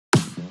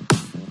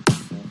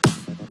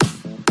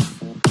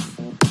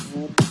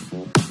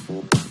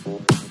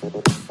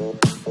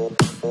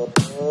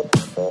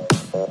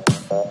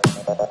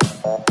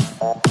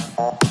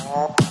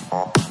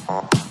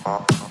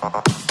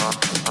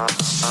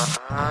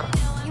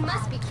You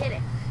must be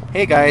kidding.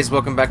 Hey guys,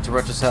 welcome back to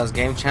Retrocidal's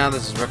game channel.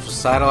 This is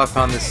Retrocidal. I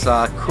found this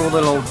cool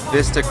little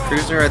Vista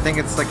cruiser. I think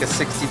it's like a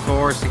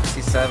 64,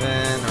 67,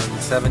 or the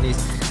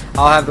 70s.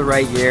 I'll have the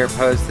right year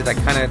posted. I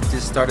kind of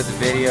just started the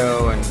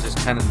video and just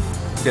kind of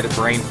did a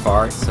brain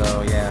fart.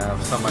 So yeah,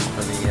 so much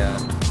for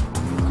the...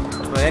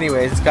 But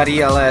anyways, it's got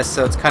ELS,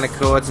 so it's kind of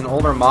cool. It's an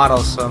older model,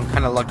 so I'm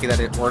kind of lucky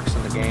that it works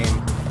in the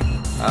game.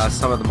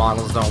 Some of the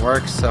models don't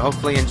work, so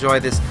hopefully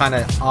enjoy this kind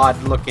of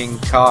odd looking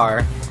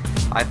car.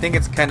 I think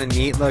it's kind of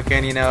neat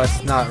looking, you know,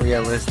 it's not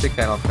realistic,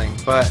 I don't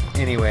think, but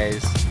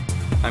anyways,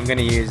 I'm going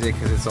to use it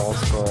because it's old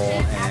school,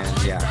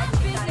 and yeah.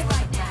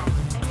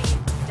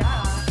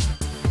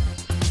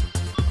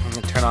 I'm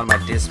going to turn on my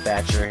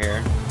dispatcher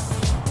here.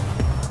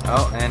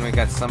 Oh, and we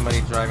got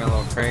somebody driving a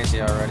little crazy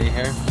already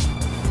here.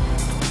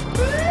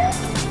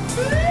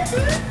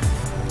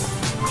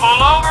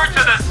 Pull over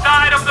to the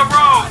side of the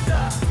road!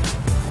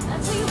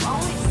 That's what you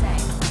always say.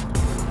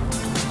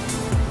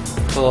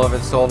 Pull over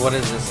this old, what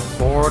is this, a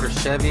Ford or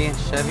Chevy?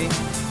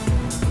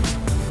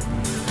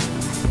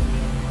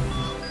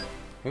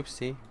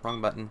 Oopsie, wrong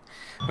button.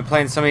 Been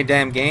playing so many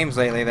damn games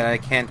lately that I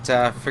can't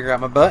figure out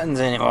my buttons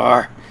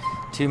anymore.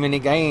 Too many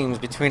games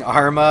between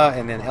ARMA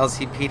and then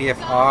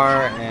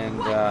LCPDFR,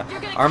 and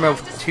ARMA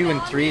 2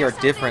 and 3 are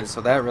different,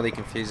 so that really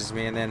confuses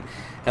me. And then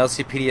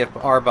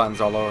LCPDFR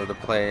buttons all over the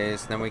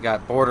place. And then we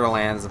got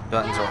Borderlands, the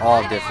buttons are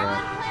all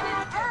different.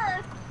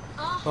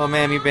 Well,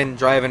 ma'am, you've been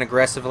driving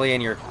aggressively in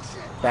your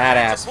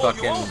badass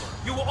fucking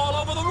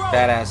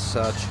badass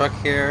truck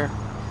here.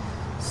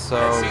 So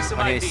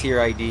I need to see your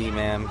ID,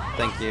 ma'am.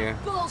 Thank you.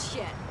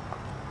 Bullshit.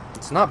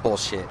 It's not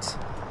bullshit.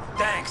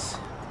 Thanks.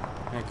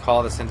 I'm gonna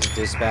call this into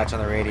dispatch on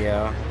the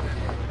radio.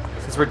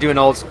 Since we're doing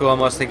old school, I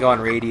mostly go on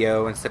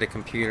radio instead of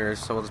computers,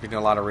 so we'll just be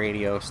doing a lot of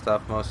radio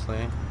stuff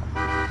mostly.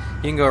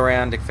 You can go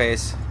around,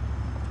 Dickface.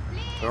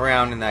 Go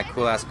around in that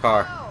cool ass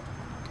car.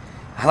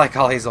 I like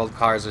all these old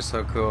cars, they're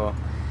so cool.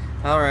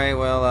 Alright,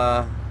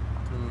 well,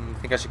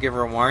 think I should give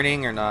her a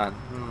warning or not?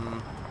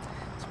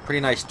 It's a pretty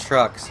nice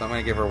truck, so I'm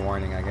gonna give her a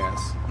warning, I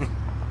guess.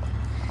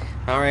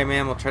 Alright,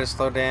 ma'am, we'll try to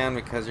slow down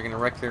because you're gonna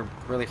wreck your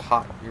really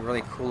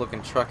cool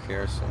looking truck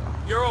here, so.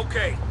 You're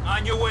okay.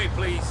 On your way,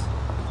 please.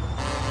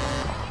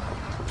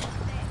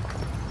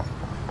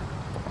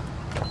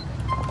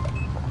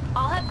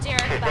 I'll have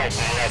Derek back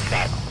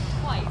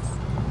twice.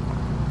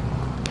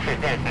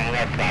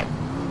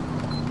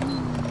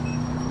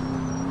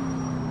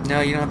 No,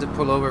 you don't have to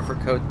pull over for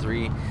code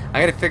 3. I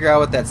gotta figure out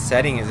what that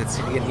setting is. It's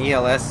an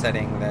ELS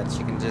setting that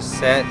you can just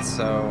set,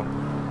 so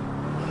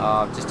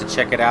just to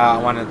check it out.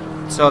 I want to,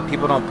 so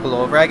people don't pull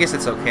over. I guess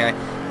it's okay.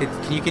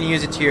 You can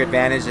use it to your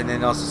advantage, and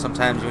then also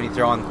sometimes when you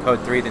throw on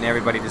code 3, then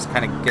everybody just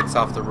kind of gets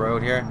off the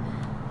road here.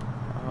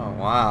 Oh,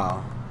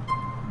 wow.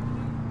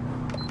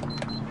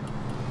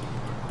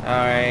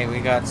 Alright, we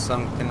got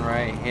something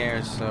right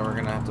here, so we're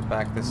gonna have to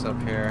back this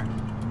up here.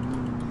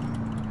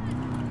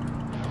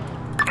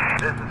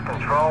 This is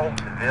Control.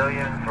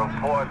 Civilians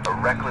report a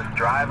reckless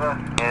driver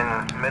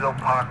in Middle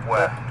Park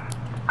West.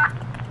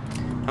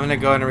 I'm gonna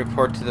go ahead and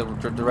report to the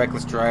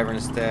reckless driver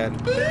instead.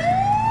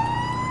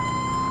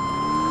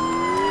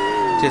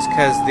 Just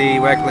because the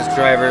reckless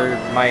driver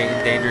might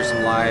endanger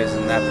some lives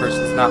and that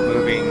person's not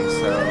moving,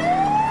 so.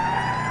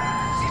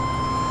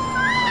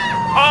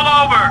 Pull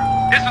over!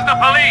 This is the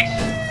police!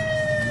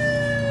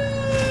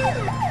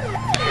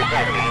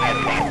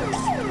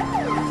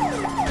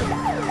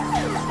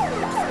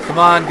 Come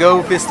on,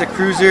 go, Vista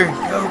Cruiser.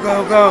 Go,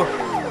 go, go.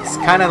 It's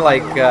kind of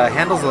like,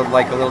 handles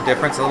like a little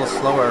different. It's a little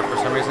slower for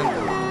some reason.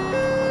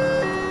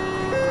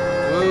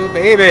 Ooh,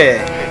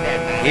 baby.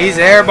 He's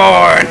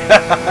airborne.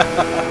 Get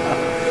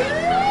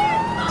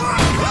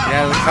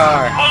out of the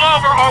car. Pull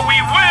over or we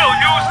will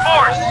use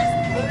force!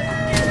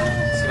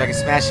 See if I can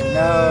smash him.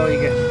 No, you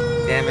get...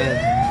 Damn it.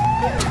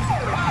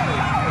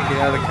 Get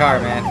out of the car,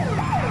 man.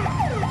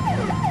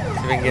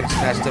 See if we can get him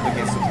smashed up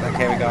against him.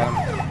 Okay, we got him.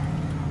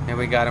 Yeah,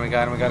 we got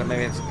him.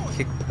 Maybe it's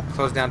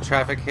close down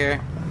traffic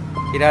here.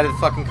 Get out of the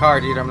fucking car,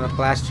 dude. I'm gonna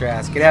blast your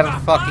ass. Get out of the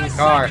fucking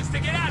car.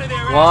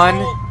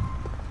 One.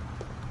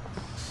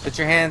 Put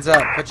your hands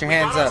up. Put your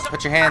hands up.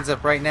 Put your hands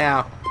up right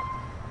now.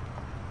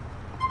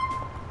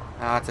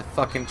 Ah, it's a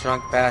fucking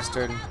drunk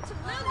bastard.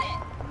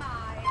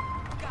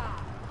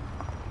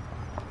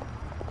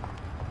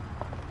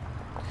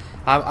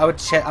 I would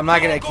check.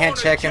 I can't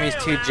check him.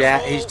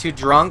 He's too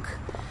drunk.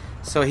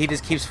 So he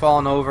just keeps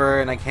falling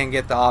over, and I can't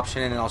get the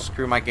option, and I'll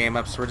screw my game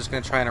up. So we're just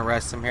gonna try and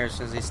arrest him here as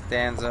soon as he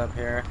stands up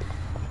here.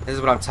 This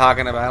is what I'm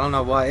talking about. I don't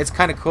know why. It's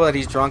kind of cool that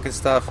he's drunk and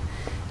stuff.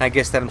 And I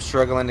guess that I'm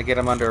struggling to get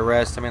him under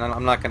arrest. I mean,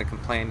 I'm not gonna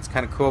complain. It's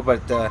kind of cool,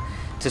 but to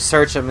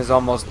search him is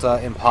almost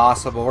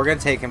impossible. We're gonna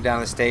take him down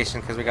to the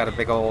station because we got a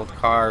big old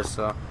car.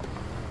 So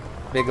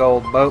big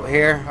old boat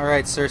here. All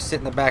right, sir, sit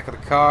in the back of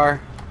the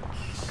car.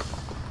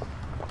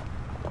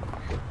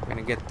 We're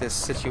gonna get this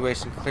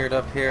situation cleared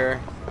up here.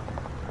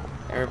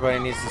 Everybody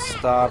needs to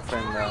stop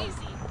and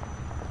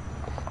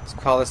let's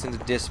call this into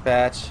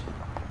dispatch.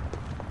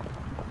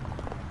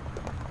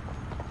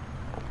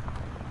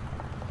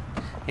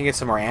 I can get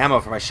some more ammo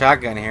for my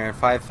shotgun here, and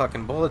 5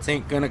 fucking bullets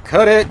ain't gonna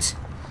cut it.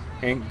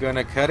 Ain't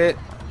gonna cut it.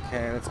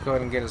 Okay, let's go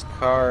ahead and get his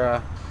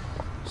car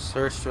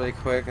searched really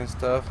quick and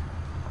stuff.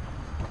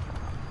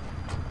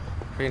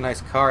 Pretty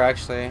nice car,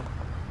 actually.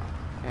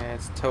 Okay,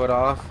 let's tow it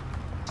off.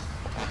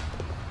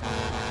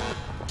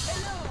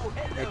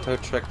 Hey, tow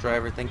truck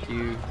driver, thank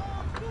you.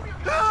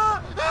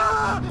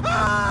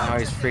 Oh,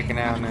 he's freaking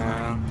out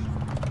now.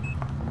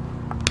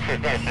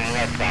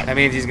 That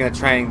means he's gonna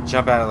try and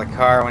jump out of the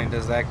car when he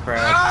does that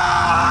crap.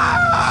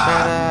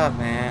 Shut up,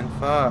 man.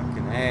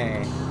 Fucking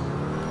hey.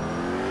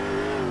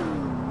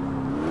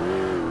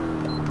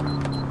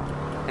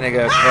 And I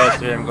go close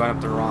to him going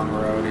up the wrong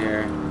road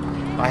here.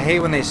 I hate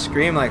when they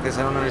scream like this.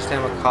 I don't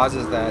understand what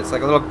causes that. It's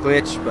like a little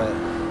glitch, but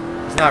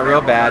it's not real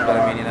bad. But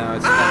I mean, you know,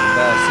 it's not the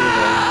best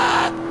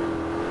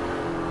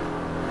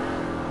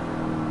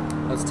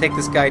either. Let's take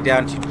this guy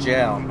down to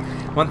jail.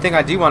 One thing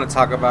I do want to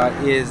talk about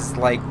is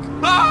like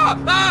once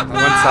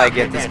I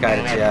get this guy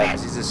to jail,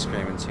 because he's just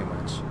screaming too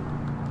much,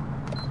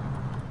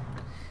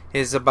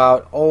 is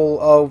about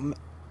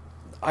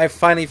I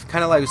finally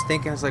kind of like was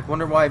thinking, I was like,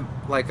 wonder why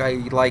like I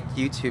like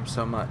YouTube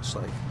so much.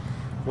 Like,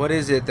 what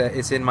is it that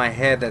it's in my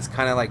head that's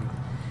kind of like,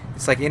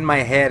 it's like in my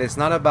head. It's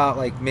not about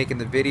like making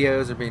the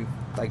videos or being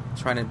like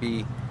trying to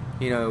be,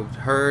 you know,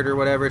 heard or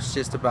whatever. It's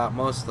just about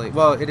mostly,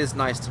 well, it is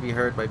nice to be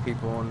heard by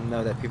people and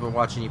know that people are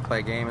watching you play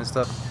a game and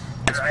stuff.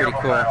 It's pretty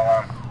cool.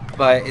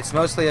 But it's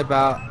mostly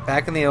about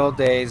back in the old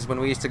days when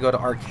we used to go to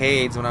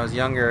arcades when I was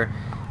younger.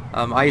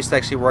 I used to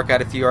actually work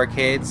at a few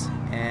arcades,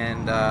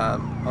 and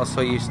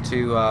also used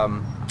to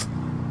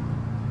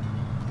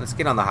let's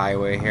get on the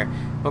highway here.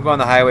 We'll go on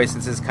the highway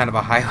since it's kind of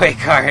a highway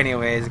car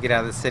anyways, get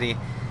out of the city.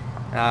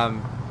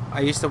 I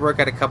used to work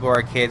at a couple of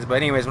arcades, but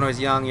anyways, when I was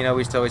young, you know,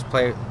 we used to always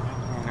play.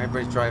 Man,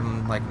 everybody's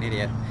driving like an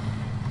idiot.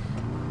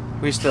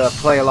 We used to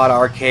play a lot of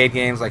arcade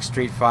games like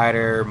Street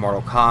Fighter,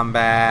 Mortal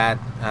Kombat,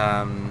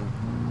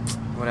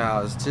 what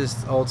else?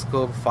 Just old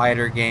school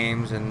fighter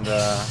games and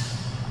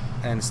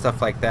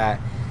stuff like that.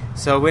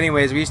 So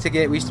anyways, we used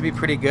to be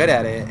pretty good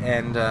at it.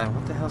 And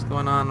what the hell's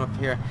going on up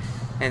here?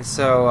 And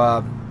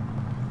so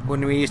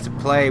when we used to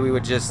play, we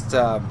would just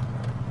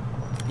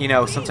you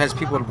know, sometimes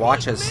people would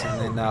watch us,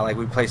 and then like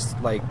we'd play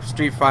like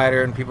Street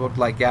Fighter, and people would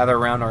like gather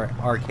around our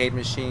arcade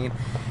machine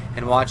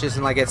and watch us.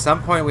 And like at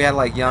some point we had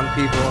like young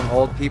people and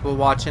old people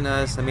watching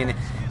us. I mean,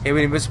 it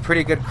was a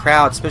pretty good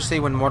crowd, especially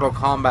when Mortal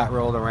Kombat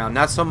rolled around.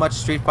 Not so much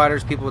Street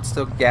Fighters, people would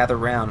still gather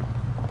around.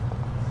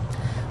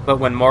 But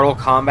when Mortal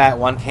Kombat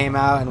 1 came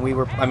out, and we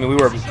were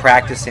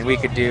practicing, we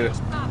could do,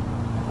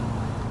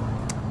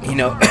 you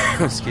know,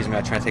 excuse me,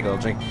 I'm trying to take a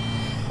little drink.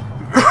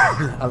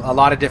 a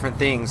lot of different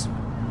things.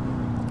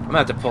 I'm gonna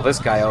have to pull this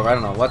guy over. I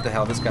don't know what the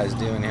hell this guy's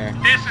doing here.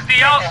 This is the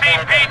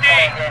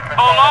LCPD.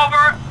 Pull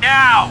over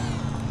now.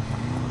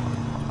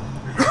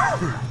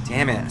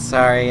 Damn it,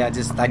 sorry, I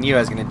knew I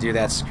was gonna do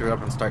that, screw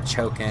up and start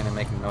choking and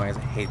making noise.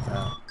 I hate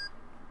that.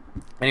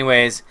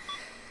 Anyways,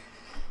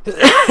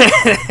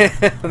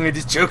 let me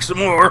just choke some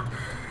more.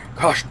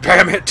 Gosh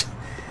damn it.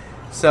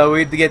 So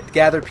we'd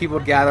people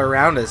would gather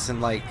around us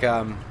and like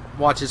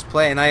watch us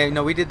play, and I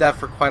know we did that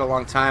for quite a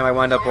long time. I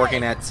wound up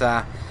working at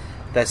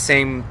that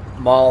same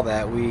mall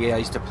that we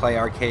used to play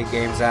arcade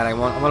games at. I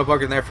wound up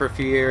working there for a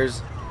few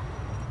years,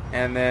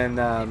 and then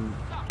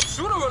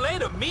sooner or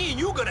later, me and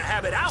you gonna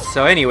have it out.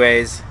 So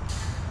anyways,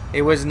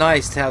 it was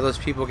nice to have those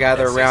people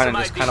gather around and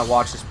just kind of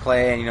watch us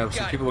play, and you know,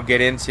 some people would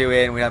get into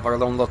it, and we'd have our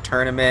little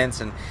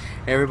tournaments, and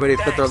everybody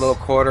put their little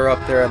quarter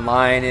up there in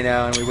line, you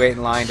know, and we wait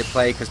in line to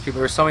play because there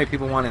were so many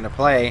people wanting to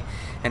play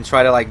and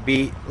try to like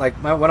beat. Like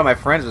one of my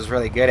friends was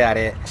really good at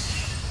it,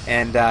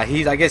 and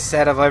he, I guess,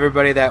 said of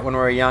everybody that when we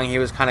were young he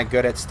was kind of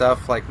good at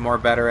stuff, like more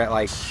better at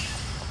like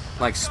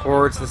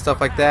sports and stuff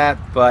like that,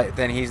 but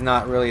then he's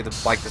not really the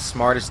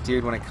smartest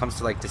dude when it comes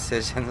to like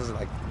decisions.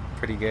 Like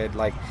pretty good.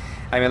 Like,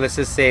 I mean, let's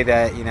just say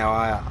that, you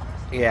know,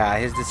 yeah,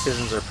 his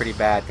decisions are pretty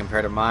bad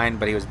compared to mine,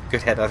 but he was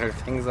good at other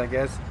things, I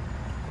guess.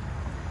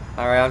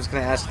 All right, I'm just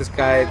gonna ask this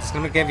guy. It's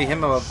gonna give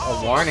him a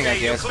warning, I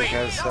guess,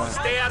 because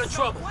stay out of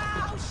trouble.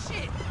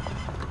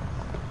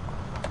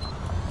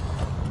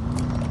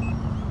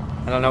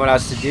 I don't know what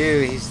else to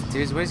do.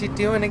 Dude, what is he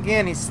doing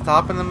again? He's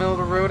stopping in the middle of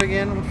the road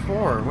again? What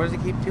for? What does he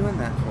keep doing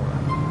that for?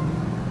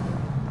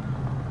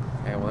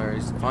 Okay, well,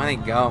 he's finally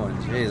going.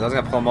 Jeez, I was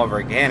gonna pull him over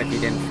again if he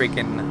didn't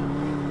freaking.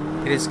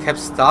 He just kept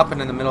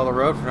stopping in the middle of the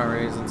road for no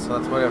reason, so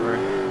that's whatever.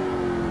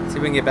 Let's see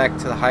if we can get back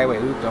to the highway.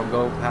 Ooh, don't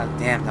go. God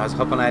damn, I was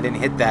hoping I didn't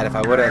hit that if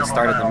I would have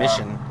started the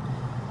mission.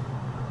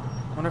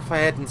 I wonder if I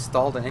had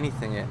installed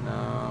anything yet.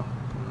 No.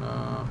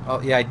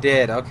 Oh, yeah, I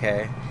did.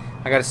 Okay.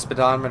 I got a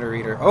speedometer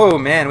reader. Oh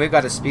man, we've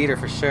got a speeder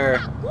for sure.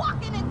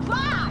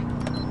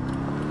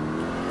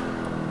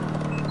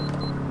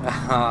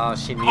 Oh,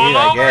 she knew,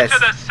 I guess. Pull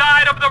over to the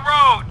side of the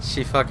road.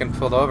 She fucking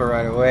pulled over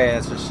right away,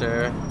 that's for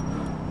sure.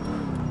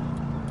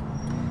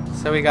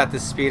 So we got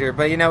this speeder,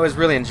 but you know, it was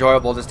really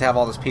enjoyable just to have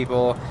all those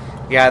people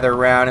gather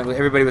around.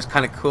 Everybody was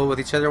kind of cool with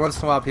each other. Once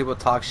in a while, people would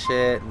talk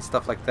shit and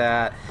stuff like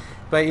that.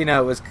 But, you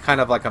know, it was kind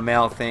of like a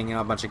male thing, you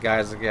know, a bunch of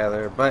guys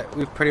together. But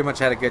we pretty much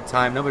had a good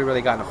time. Nobody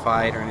really got in a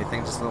fight or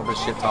anything, just a little bit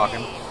of shit talking.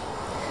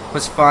 It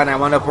was fun. I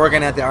wound up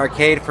working at the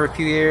arcade for a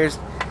few years.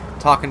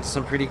 talking to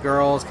some pretty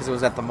girls because it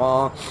was at the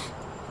mall.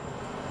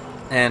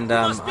 And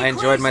I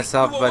enjoyed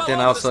myself, but then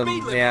also,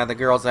 yeah, the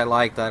girls I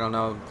liked, I don't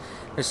know.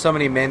 There's so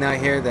many men out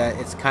here that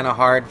it's kind of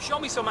hard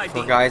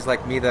for guys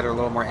like me that are a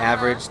little more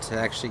average to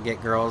actually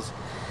get girls.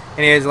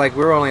 Anyways, like,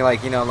 we were only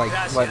like, you know, like,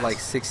 what, like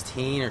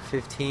 16 or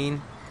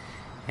 15.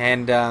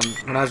 And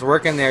when I was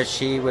working there,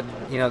 she would,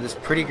 you know, this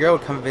pretty girl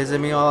would come visit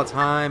me all the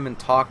time and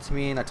talk to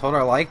me. And I told her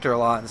I liked her a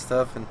lot and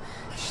stuff. And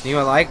she knew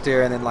I liked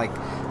her. And then, like,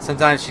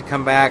 sometimes she'd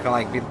come back and,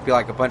 like, be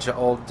like a bunch of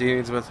old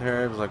dudes with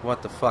her. It was like,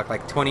 what the fuck?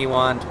 Like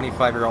 21,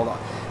 25-year-old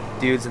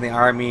dudes in the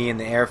Army and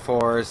the Air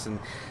Force. And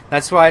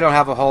that's why I don't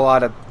have a whole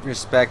lot of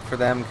respect for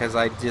them, because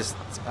I just,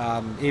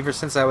 ever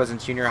since I was in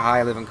junior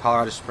high, I live in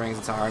Colorado Springs.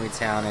 It's an Army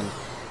town. And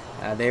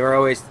they were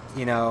always,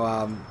 you know,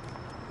 I'm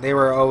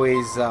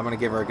going to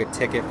give her a good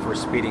ticket for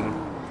speeding,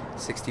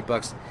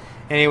 $60.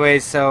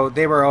 Anyways, so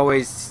they were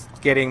always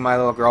getting my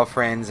little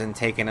girlfriends and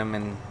taking them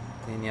and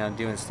you know,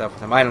 doing stuff with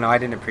them. I don't know, I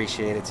didn't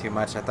appreciate it too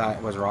much. I thought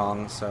it was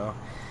wrong, so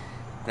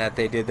that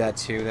they did that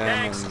to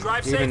them.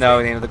 And even though,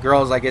 you know, the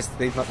girls, I guess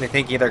they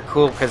think they're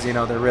cool because, you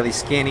know, they're really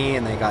skinny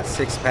and they got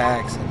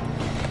six-packs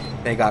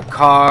and they got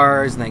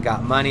cars and they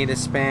got money to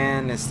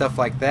spend and stuff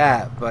like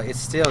that. But it's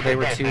still, they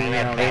were too, you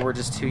know, they were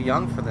just too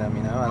young for them,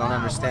 you know. I don't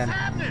understand.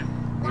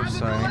 Oops,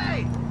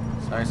 sorry.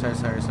 Sorry.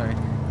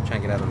 I'm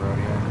trying to get out of the road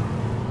here.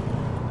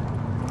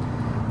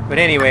 But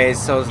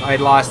anyways, so I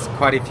lost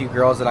quite a few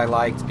girls that I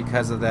liked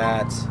because of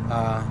that.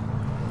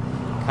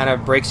 Kind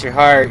of breaks your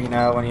heart, you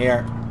know, when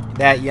you're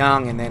that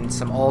young and then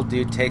some old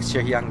dude takes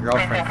your young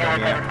girlfriend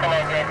from you.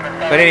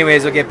 But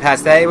anyways, we'll get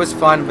past that. It was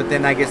fun, but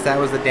then I guess that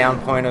was the down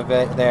point of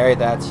it there,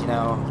 that, you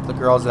know, the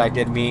girls that I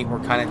did meet were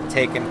kind of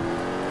taken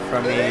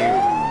from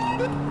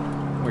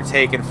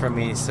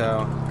me,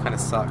 so it kind of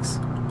sucks.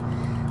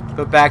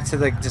 But back to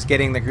the just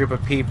getting the group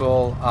of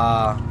people.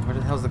 Where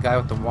the hell's the guy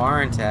with the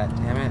warrant at?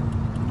 Damn it!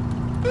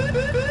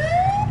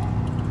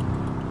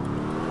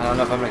 I don't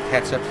know if I'm gonna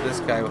catch up to this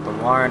guy with the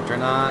warrant or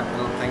not. I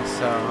don't think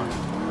so.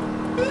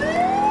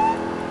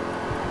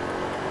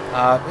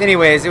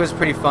 Anyways, it was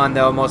pretty fun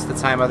though. Most of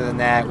the time, other than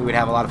that, we would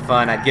have a lot of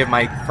fun. I'd give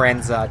my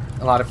friends a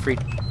lot of free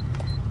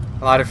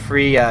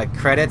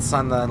credits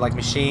on the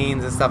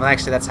machines and stuff. And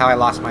actually, that's how I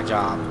lost my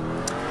job.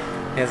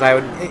 As I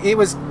would, it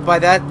was by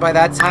that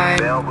time.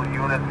 Available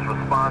units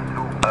respond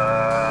to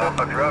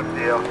a drug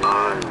deal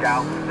on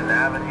Galveston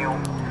Avenue.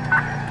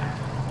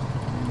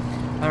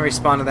 I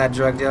respond to that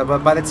drug deal,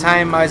 but by the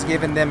time I was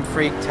giving them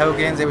free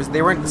tokens, it's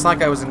not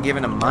like I wasn't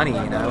giving them money,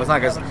 you know. It was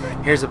not like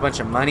here's a bunch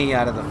of money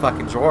out of the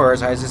fucking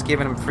drawers. I was just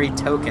giving them free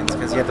tokens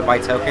because you have to buy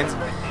tokens.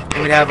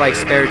 And we'd have like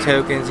spare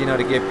tokens, you know,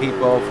 to give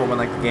people for when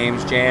like the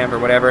game's jammed or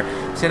whatever.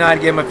 So now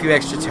I'd give them a few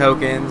extra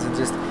tokens, and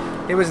just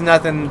it was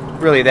nothing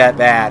really that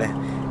bad.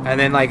 And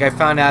then, like, I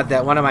found out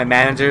that one of my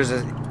managers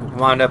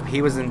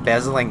he was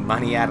embezzling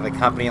money out of the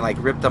company, and, like,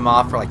 ripped them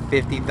off for, like,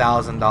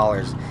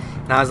 $50,000.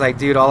 And I was like,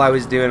 dude, all I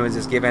was doing was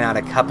just giving out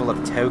a couple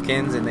of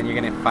tokens, and then you're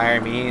going to fire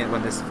me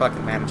when this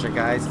fucking manager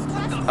guy's...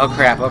 Oh,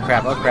 crap. All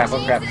right,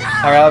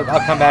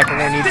 I'll come back and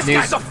then need This news.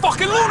 guy's a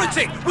fucking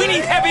lunatic! We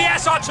need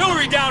heavy-ass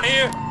artillery down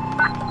here!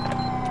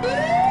 Let's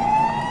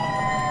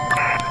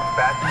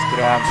get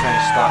out. I'm trying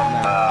to stop him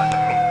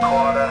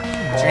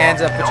now. Put your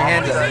hands up.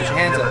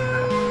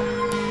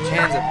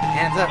 Hands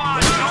up.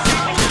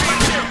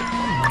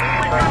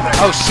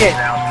 Oh shit!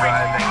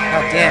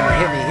 Oh damn, he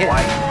hit me.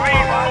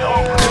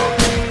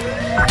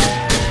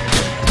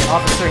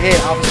 Officer hit.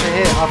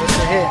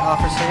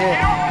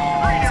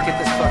 Let's get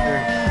this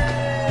fucker.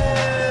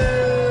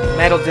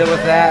 Matt will deal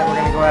with that. We're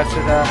gonna go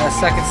after the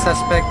second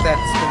suspect that's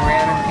been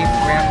ramming me.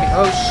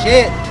 Oh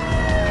shit!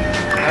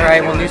 Alright,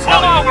 we'll lose Pull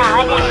over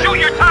or we'll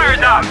shoot your tires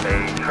out!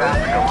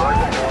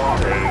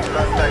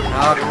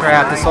 Oh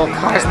crap, this old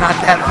car's not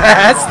that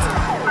fast.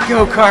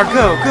 Go, car,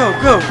 go.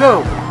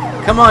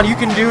 Come on, you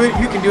can do it.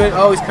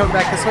 Oh, he's coming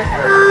back this way.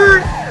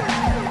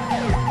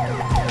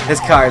 This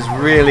car is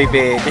really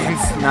big and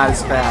it's not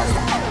as fast.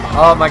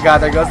 Oh my god,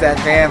 there goes that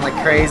van like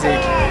crazy.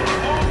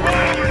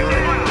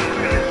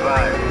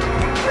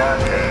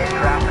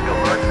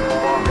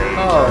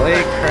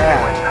 Holy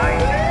crap.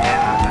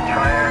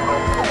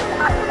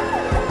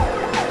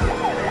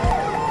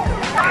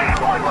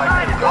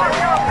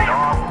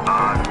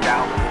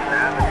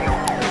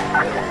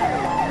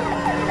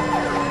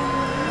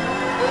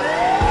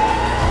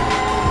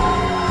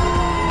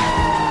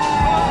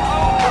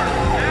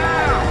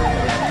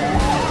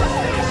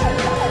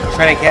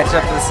 Trying to catch up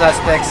to the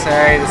suspect.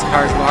 Sorry, this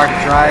car's a little hard to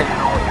drive.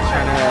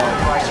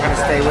 Trying to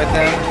stay with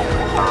him.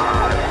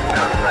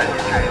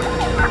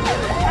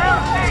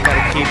 Just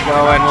gotta keep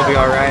going. We'll be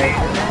all right.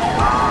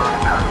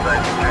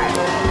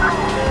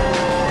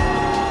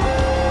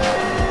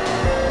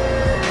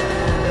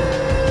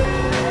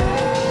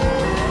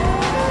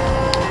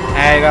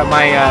 I got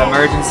my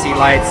emergency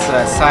lights,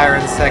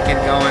 siren second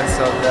going,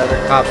 so the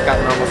other cops got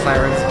normal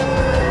sirens.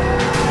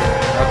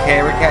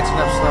 Okay, we're catching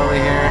up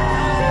slowly here.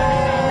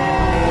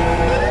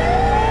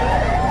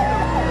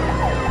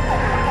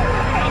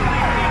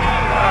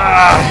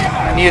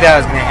 I knew that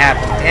was going to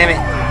happen. Damn it.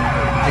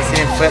 At least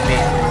he didn't flip me.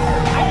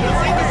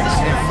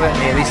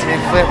 At least he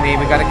didn't flip me.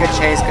 We got a good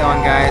chase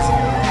going, guys.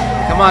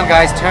 Come on,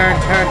 guys, turn,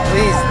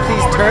 please,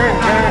 turn.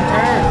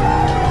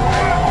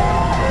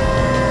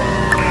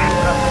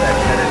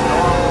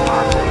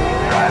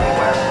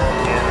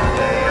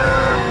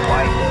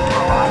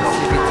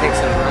 See if he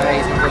takes a right.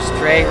 He's gonna go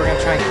straight. We're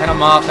gonna try and cut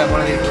him off at one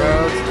of these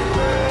roads.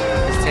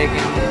 He's taking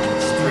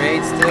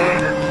straight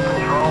still.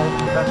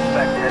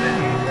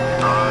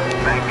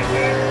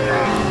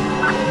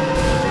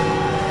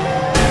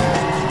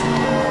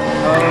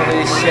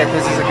 Holy shit,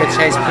 this is a good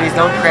chase. Please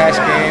don't crash,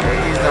 game.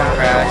 Please don't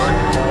crash.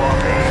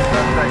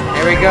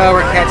 Here we go,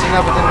 we're catching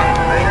up with him.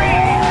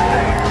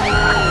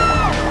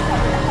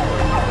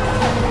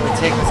 We'll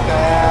take this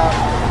guy out.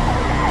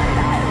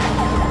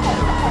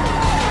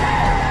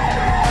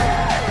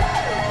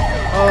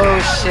 Oh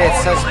shit,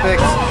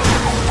 suspect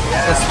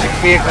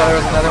vehicle. There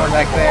was another one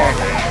back there.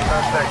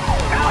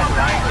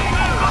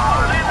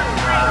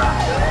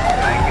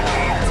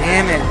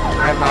 Damn it,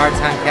 I'm having a hard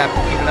time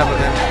keeping up with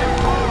him.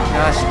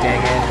 Gosh dang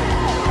it.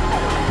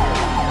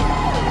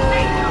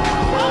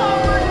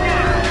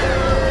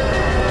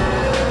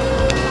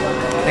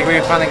 I think we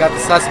finally got the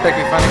suspect.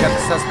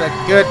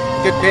 Good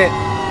pit.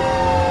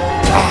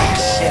 Ah,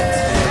 shit.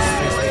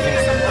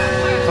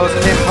 Close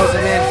him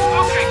in.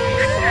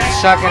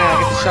 Shotgun out.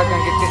 Get the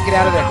shotgun. Get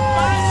out of there.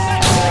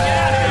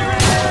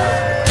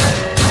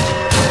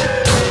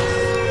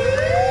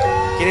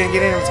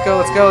 Get in. Let's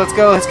go. Go.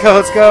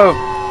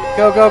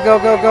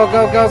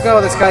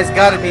 This guy's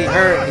got to be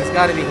hurt. He's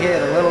got to be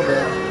hit a little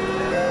bit.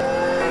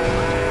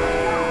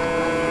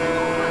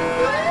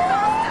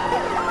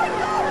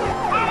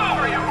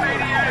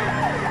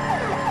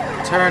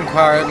 Turn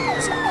car.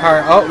 This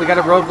car. Oh, we got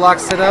a roadblock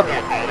set up.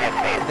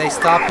 Did they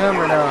stop him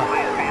or no?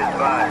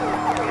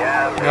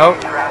 Nope.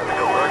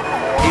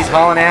 He's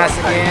hauling ass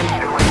again.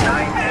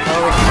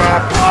 Holy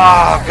crap.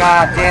 Oh,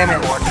 god damn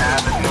it.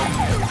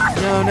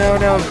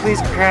 No.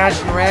 Please crash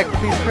and wreck.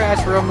 Please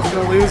crash. We're almost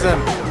going to lose him.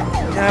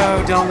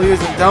 No, don't lose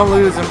him.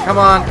 Come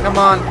on,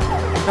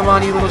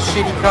 you little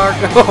shitty car.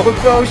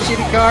 Go,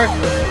 shitty car.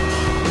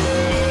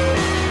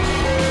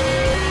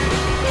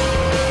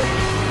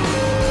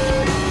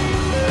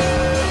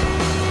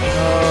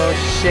 Oh,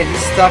 shit,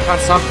 he's stuck on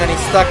something.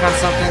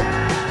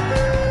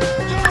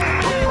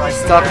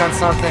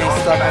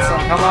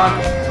 Come on.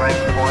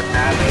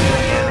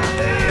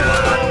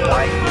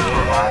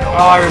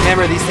 Oh, I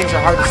remember these things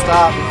are hard to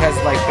stop because,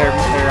 like, they're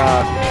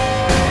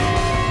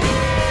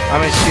I'm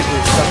gonna shoot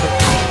this stuff.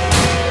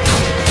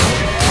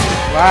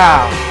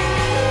 Wow.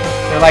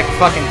 They're like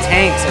fucking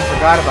tanks. I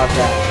forgot about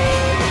that.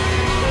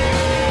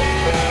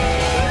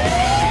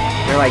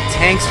 They're like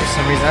tanks for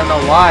some reason. I don't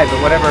know why, but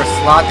whatever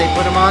slot they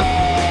put them on,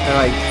 they're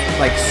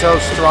like so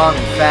strong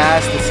and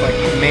fast. It's like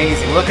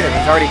amazing. Look at it.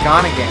 It's already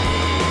gone again.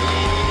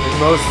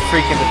 The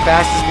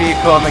fastest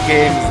vehicle in the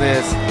game is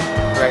this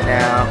right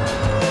now.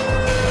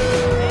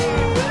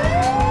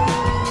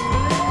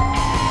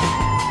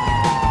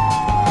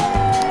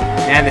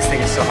 Man, this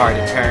thing is so hard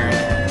to turn.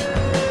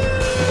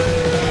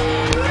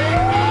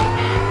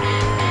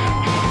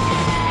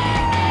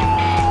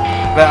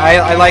 But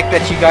I like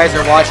that you guys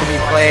are watching me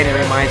play, and it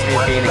reminds me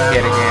of being a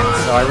kid again.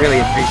 So I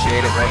really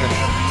appreciate it more than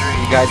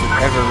you guys would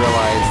ever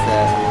realize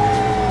that.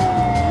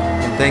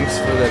 And thanks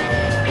for the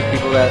new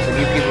people that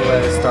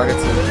have started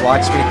to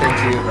watch me.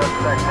 Thank you.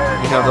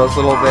 You know, those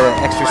little bit of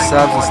extra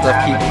subs and stuff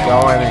keep me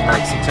going. And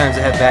like sometimes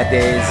I have bad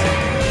days,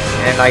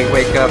 and I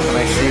wake up and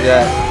I see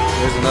that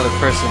there's another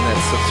person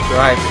that's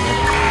subscribed, and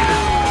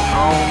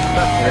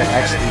it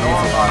actually means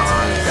a lot to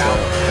me, so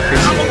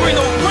appreciate it. I'm gonna bring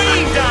the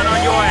rain down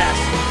on your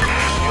ass!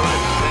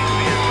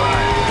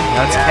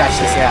 Now let's catch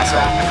this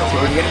asshole.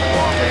 See if we can get it?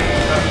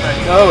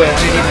 No, it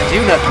didn't even do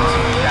nothing.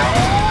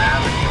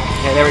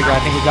 Okay, there we go. I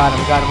think we got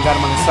him. We got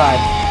him on the side.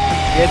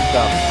 Get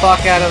the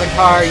fuck out of the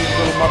car, you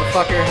little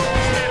motherfucker.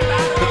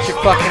 Put your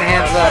fucking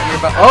hands up.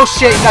 Oh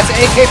shit, he got an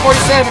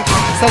AK-47!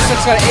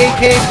 Suspect's got an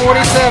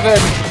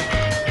AK-47!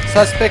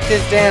 Suspect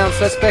is down,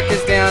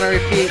 I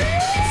repeat.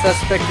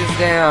 Suspect is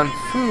down.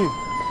 Whew.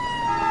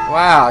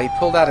 Wow, he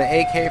pulled out an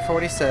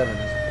AK-47.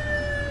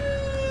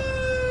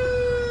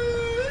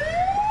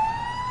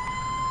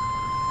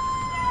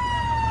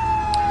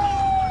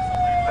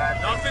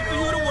 Nothing for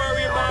you to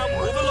worry about.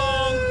 Move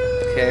along.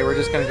 Okay, we're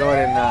just going to go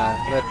ahead and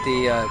let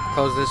the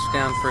close this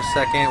down for a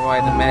second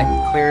while the mech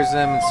clears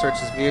him and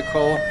searches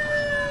vehicle.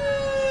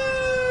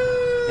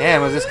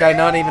 Damn, was this guy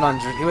not even on...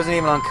 He wasn't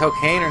even on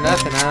cocaine or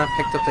nothing, huh?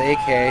 Picked up the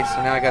AK,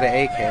 so now I got an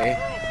AK.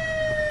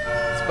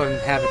 Let's go ahead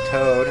and have it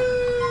towed.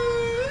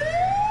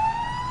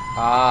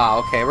 Ah,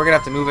 okay. We're going to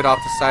have to move it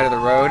off the side of the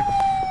road.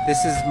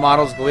 This is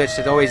Model's glitch.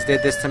 It always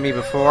did this to me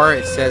before.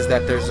 It says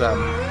that there's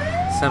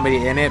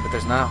somebody in it, but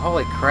there's not.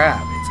 Holy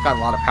crap. It's got a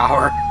lot of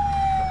power.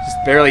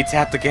 Just barely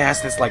tapped the gas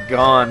and it's like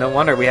gone. No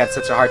wonder we had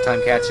such a hard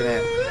time catching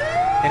it.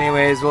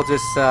 Anyways, we'll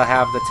just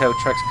have the tow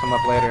trucks come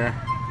up later.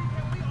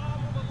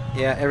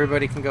 Yeah,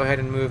 everybody can go ahead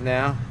and move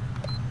now.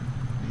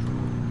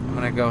 I'm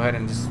going to go ahead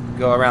and just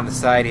go around the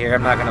side here.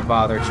 I'm not going to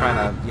bother trying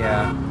to,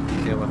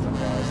 deal with them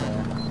guys.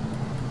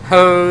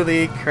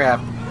 Holy crap.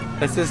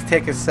 Let's just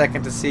take a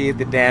second to see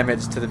the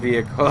damage to the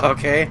vehicle,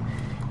 okay?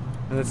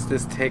 Let's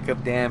just take a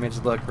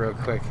damaged look real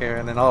quick here,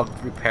 and then I'll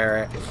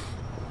repair it.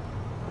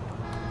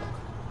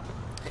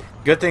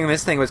 Good thing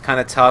this thing was kind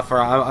of tough, or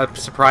I'm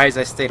surprised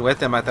I stayed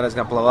with him. I thought it was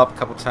going to blow up a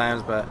couple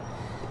times, but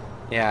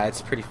yeah,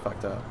 it's pretty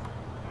fucked up.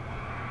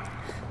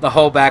 The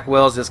whole back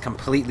wheel's just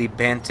completely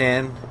bent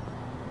in.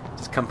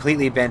 Just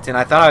completely bent in.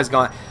 I thought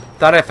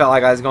I felt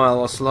like I was going a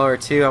little slower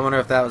too. I wonder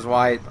if that was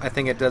why. I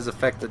think it does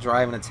affect the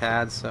driving a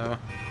tad, so...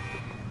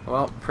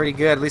 Well, pretty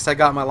good. At least I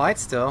got my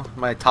lights still.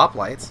 My top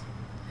lights.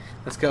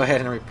 Let's go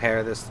ahead and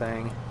repair this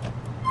thing.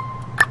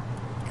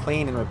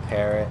 Clean and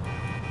repair it.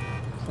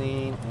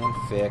 Clean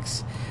and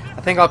fix.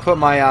 I think I'll put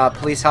my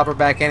police helper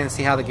back in and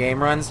see how the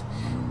game runs.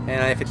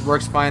 And if it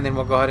works fine, then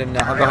we'll go ahead and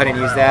I'll go ahead and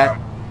use that.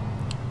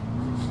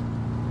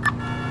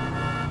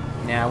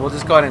 Yeah, we'll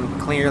just go ahead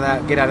and clear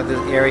that, get out of this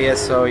area,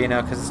 so you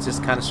know, because it's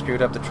just kind of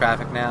screwed up the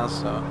traffic now.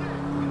 So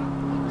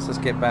let's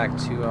just get back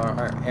to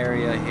our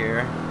area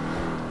here.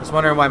 I was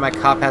wondering why my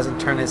cop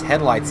hasn't turned his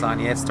headlights on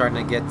yet. It's starting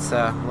to get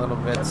a little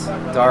bit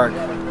dark.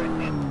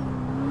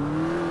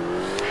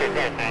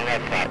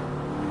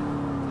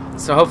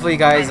 So hopefully,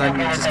 guys, I'm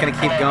just going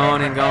to keep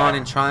going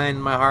and trying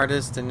my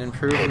hardest and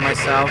improving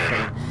myself.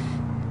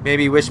 And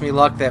maybe wish me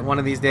luck that one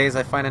of these days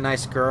I find a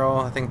nice girl.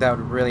 I think that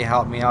would really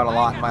help me out a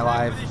lot in my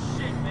life.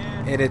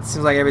 It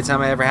seems like every time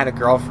I ever had a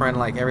girlfriend,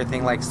 like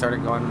everything like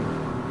started going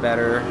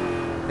better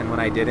than when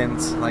I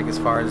didn't. Like as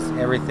far as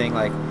everything,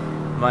 like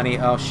money.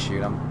 Oh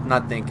shoot, I'm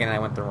not thinking. I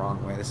went the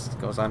wrong way. This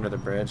goes under the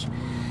bridge.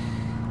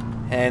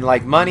 And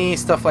like money,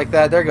 stuff like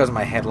that. There goes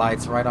my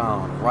headlights. Right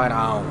on, right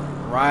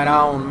on, right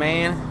on,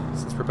 man.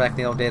 Since we're back in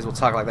the old days, we'll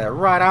talk like that.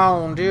 Right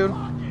on, dude.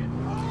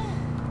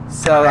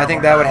 So I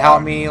think that would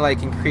help me,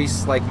 like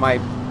increase, like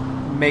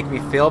make me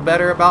feel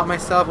better about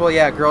myself. Well,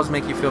 yeah, girls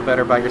make you feel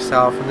better about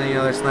yourself, and then you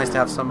know, it's nice to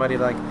have somebody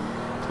like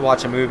to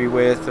watch a movie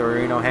with, or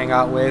you know, hang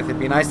out with. It'd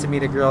be nice to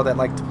meet a girl that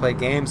liked to play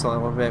games a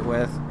little bit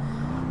with,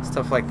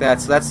 stuff like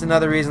that. So that's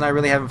another reason I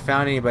really haven't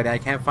found anybody. I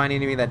can't find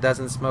anybody that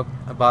doesn't smoke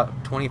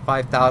about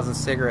 25,000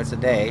 cigarettes a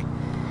day.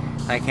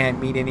 I can't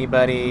meet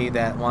anybody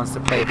that wants to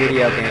play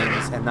video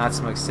games and not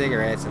smoke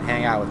cigarettes and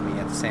hang out with me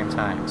at the same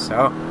time.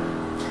 So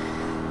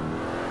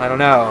I don't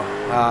know.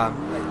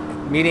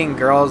 Meeting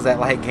girls that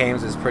like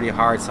games is pretty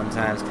hard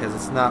sometimes, because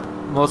it's not,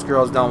 most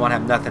girls don't want to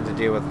have nothing to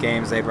do with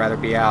games. They'd rather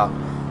be out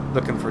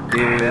looking for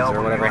dudes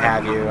or whatever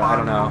have you. I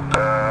don't know.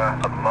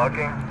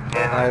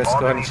 Let's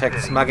go ahead and check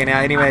this mugging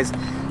out. Anyways,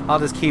 I'll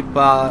just keep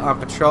on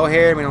patrol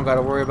here. We don't got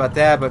to worry about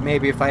that, but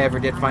maybe if I ever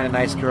did find a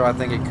nice girl, I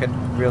think it could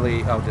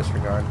really... Oh,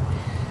 disregard.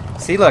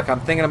 See, look, I'm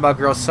thinking about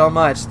girls so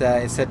much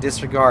that it said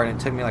disregard, and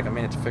it took me like a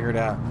minute to figure it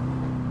out.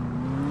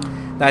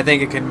 I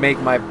think it could make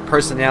my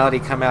personality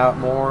come out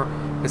more.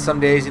 Because some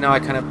days, you know, I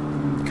kind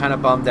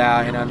of bummed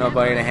out, you know,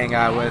 nobody to hang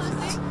out with.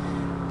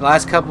 The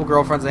last couple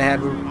girlfriends I had,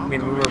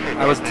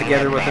 I was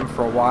together with them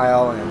for a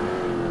while,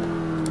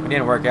 and it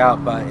didn't work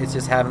out. But it's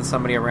just having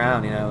somebody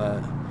around, you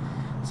know,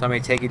 somebody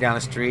take you down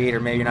the street,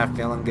 or maybe you're not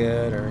feeling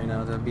good, or you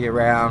know, to be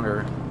around,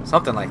 or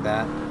something like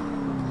that.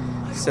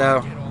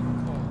 So,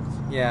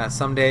 yeah,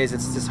 some days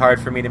it's just hard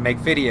for me to make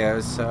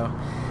videos. So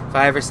if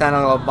I ever sound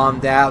a little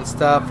bummed out and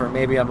stuff, or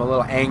maybe I'm a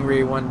little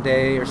angry one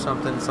day or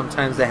something,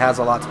 sometimes that has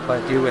a lot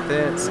to do with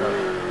it. So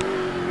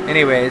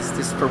anyways,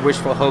 just for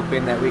wishful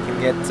hoping that we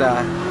can get,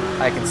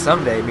 I can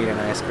someday meet a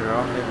nice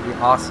girl. It would be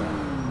awesome.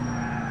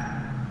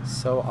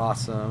 So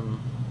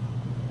awesome.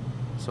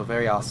 So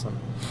very awesome.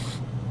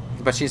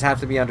 But she's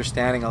have to be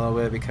understanding a little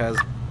bit, because...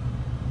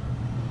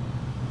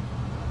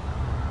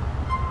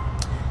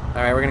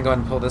 Alright, we're going to go ahead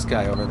and pull this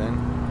guy over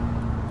then.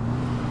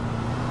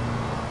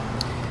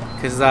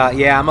 Because,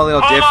 yeah, I'm a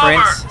little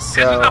different,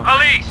 so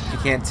if you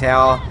can't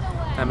tell,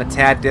 I'm a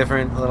tad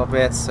different a little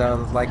bit.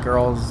 So, like,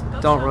 girls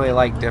don't really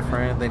like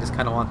different. They just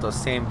kind of want those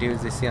same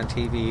dudes they see on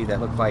TV that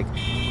look like,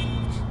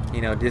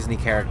 you know, Disney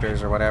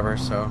characters or whatever.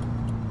 So,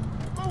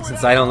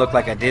 since I don't look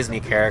like a Disney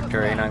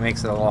character, you know, it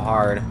makes it a little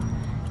hard.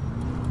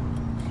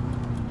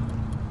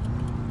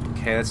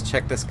 Okay, let's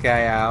check this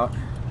guy out.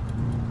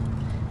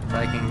 If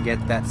I can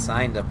get that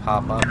sign to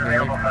pop up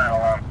here.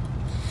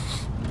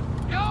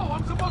 Yo,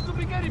 I'm supposed to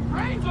be getting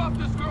brains off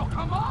this girl.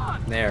 Come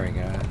on. There we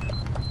go.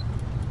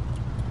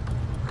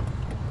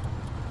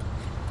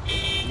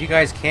 You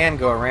guys can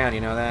go around,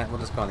 you know that? We'll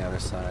just go on the other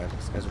side.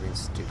 These guys are being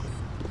stupid.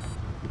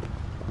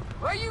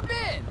 Where you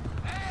been?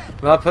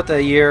 Well, I put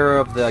the year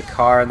of the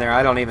car in there.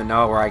 I don't even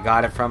know where I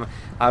got it from.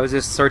 I was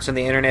just searching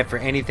the internet for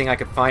anything I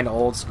could find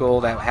old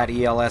school that had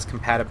ELS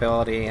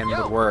compatibility and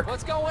would work.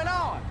 What's going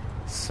on?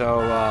 So,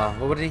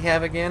 what did he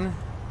have again?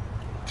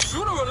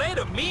 Sooner or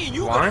later, me and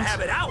you Warrant? gonna have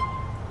it out.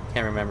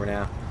 Can't remember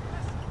now.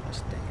 Gosh,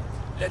 dang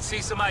it. Let's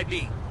see some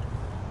ID.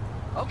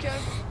 Okay.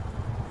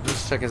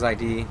 Let's check his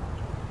ID.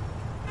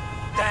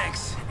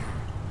 Thanks.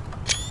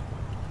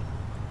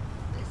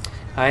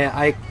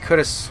 I could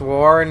have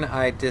sworn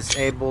I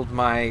disabled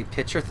my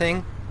picture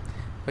thing,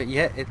 but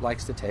yet it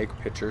likes to take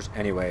pictures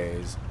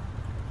anyways.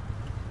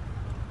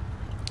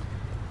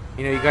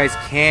 You know, you guys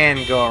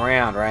can go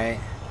around, right?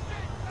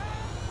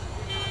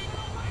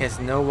 He has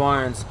no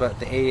warrants, but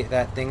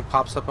that thing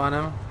pops up on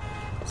him.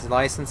 His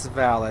license is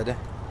valid.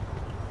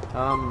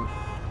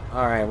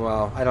 Alright,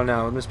 well, I don't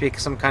know. It must be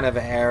some kind of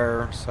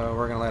error, so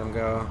we're gonna let him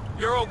go.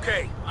 You're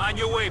okay. On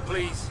your way,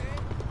 please.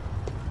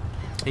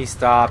 He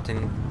stopped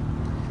and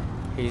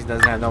he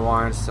doesn't have no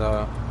warrants,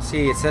 so...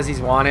 See, it says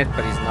he's wanted,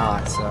 but he's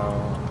not, so...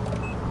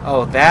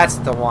 Oh, that's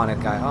the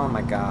wanted guy. Oh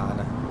my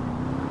god.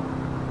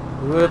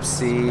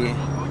 Whoopsie.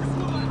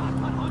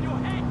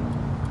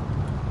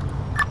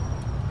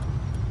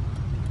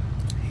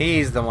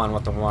 He's the one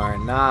with the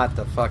warrant, not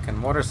the fucking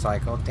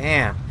motorcycle.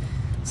 Damn.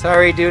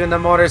 Sorry, dude in the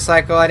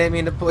motorcycle. I didn't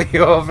mean to pull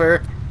you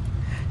over.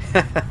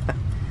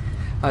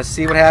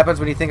 See what happens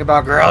when you think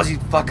about girls. You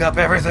fuck up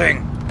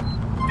everything.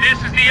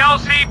 This is the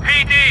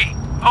LCPD.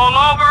 Pull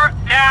over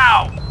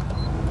now.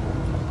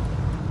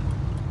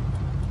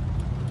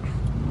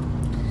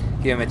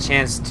 Give him a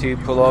chance to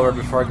pull over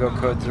before I go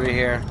code 3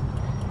 here.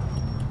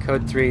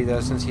 Code 3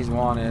 though, since he's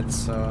wanted,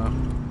 so...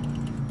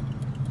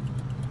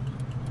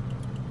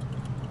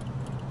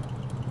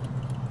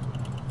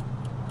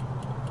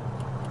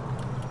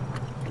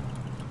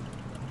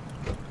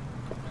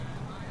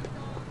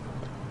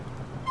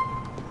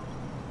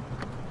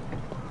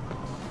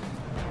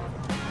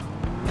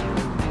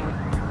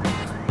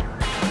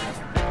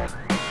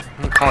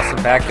 Call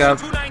some backup.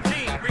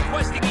 219,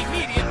 requesting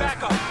immediate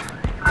backup.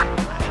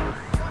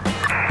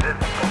 This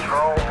is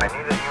Control. I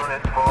need a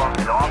unit for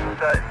an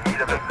officer in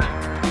need of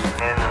assistance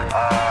in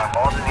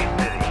Albany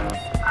City.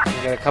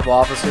 We got a couple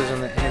officers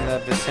in the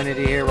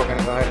vicinity here. We're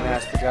gonna go ahead and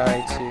ask the guy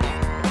to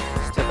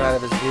step out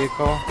of his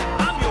vehicle.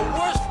 I'm your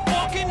worst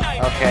fucking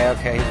nightmare.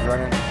 Okay, he's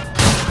running.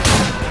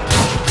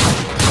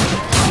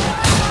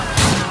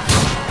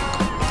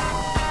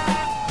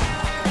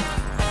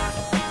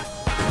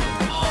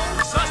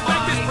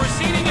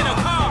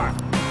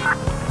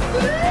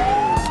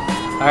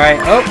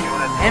 Alright, oh,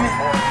 damn it.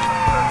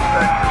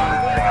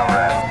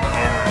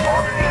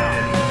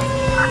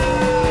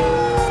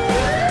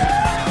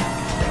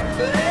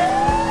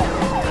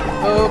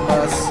 Oh,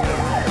 bus.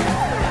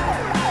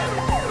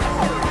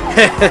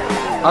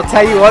 I'll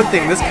tell you one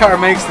thing, this car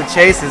makes the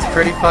chases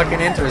pretty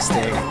fucking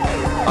interesting.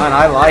 And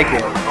I like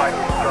it.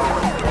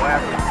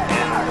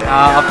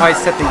 I'll probably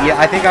set the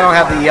I think I don't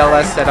have the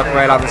ELS set up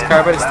right on this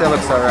car, but it still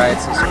looks alright,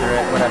 so screw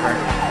it, whatever.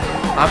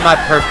 I'm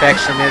not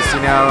perfectionist,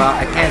 you know,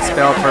 I can't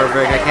spell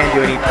perfect, I can't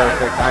do any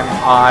perfect, I'm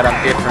odd, I'm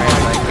different,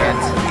 I can't,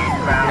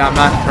 you know, I'm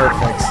not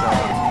perfect, so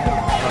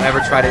don't ever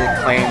try to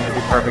claim to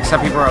be perfect.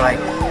 Some people are like,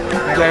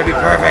 you gotta be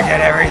perfect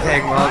at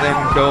everything. Well then,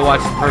 go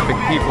watch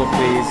Perfect People,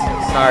 please.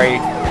 Sorry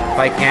if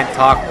I can't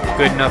talk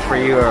good enough for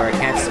you, or I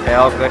can't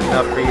spell good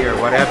enough for you, or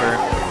whatever,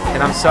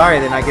 then I'm sorry,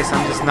 then I guess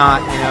I'm just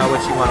not, you know,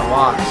 what you want to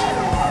watch.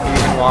 You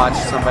can watch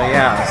somebody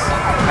else.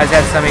 I just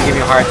had somebody give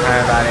me a hard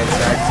time about it,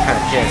 so I just kind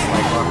of pissed,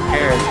 like, well, who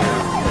cares, you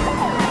know?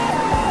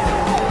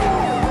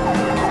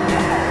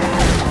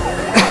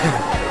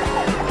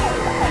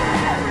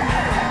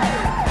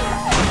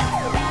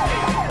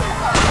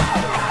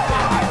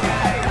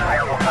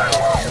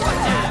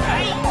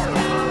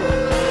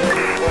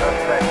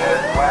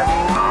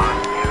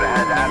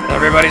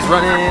 Everybody's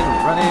running.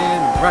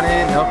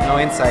 Nope, no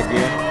inside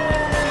view.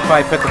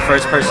 Probably put the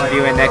first person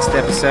view in next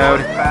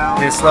episode. And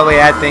then slowly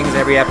add things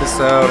every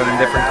episode and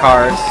different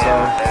cars. So,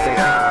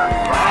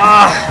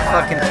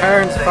 fucking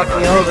turns, fuck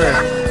me over.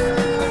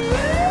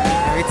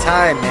 Every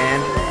time,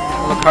 man.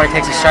 The little car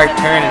takes a sharp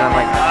turn and I'm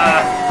like,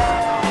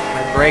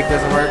 my brake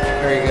doesn't work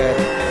very good.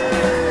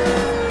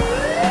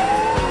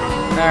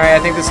 Alright, I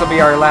think this will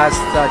be our last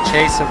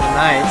chase of the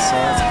night, so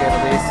that's good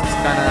at least. It's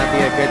gonna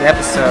be a good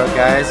episode,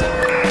 guys.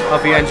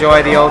 Hope you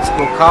enjoy the old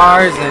school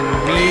cars and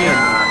me and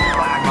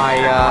my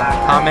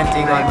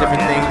commenting on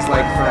different things,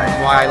 like from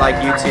why I like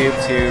YouTube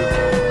to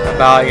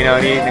about, you know,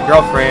 needing a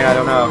girlfriend. I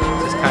don't know,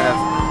 just kind of.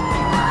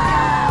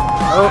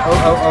 Oh,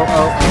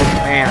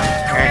 man,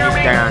 and he's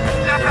down.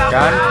 You're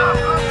done?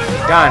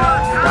 You're done.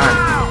 You're done.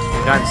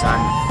 You're done, son.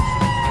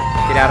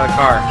 Get out of the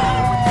car.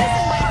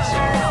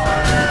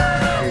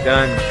 You're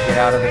done. Get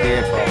out of the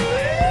vehicle.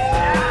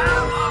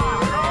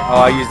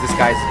 Oh, I'll use this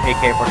guy's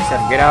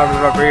AK-47. Get out of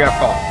the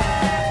vehicle.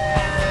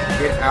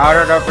 Get out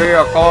of the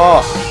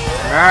vehicle!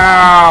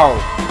 Now!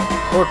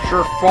 Put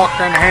your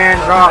fucking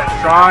hands up,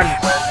 son!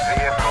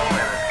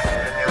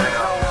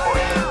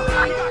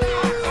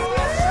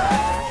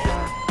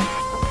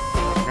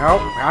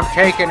 Nope, I'm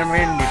taking him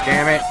in, you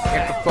damn it.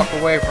 Get the fuck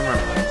away from him.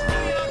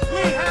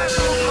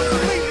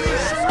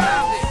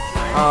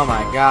 Oh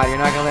my god, you're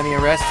not gonna let me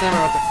arrest him,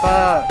 or what the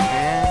fuck,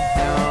 man?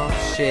 No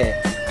shit.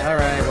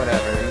 Alright,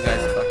 whatever. You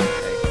guys fucking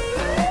take it.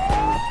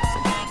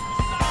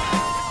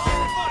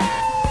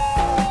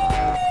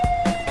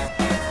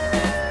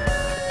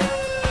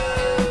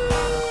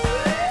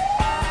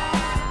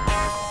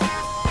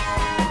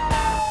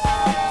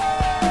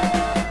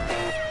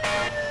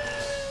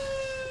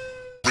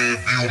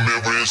 If you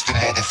never is the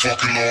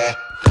motherfucking law.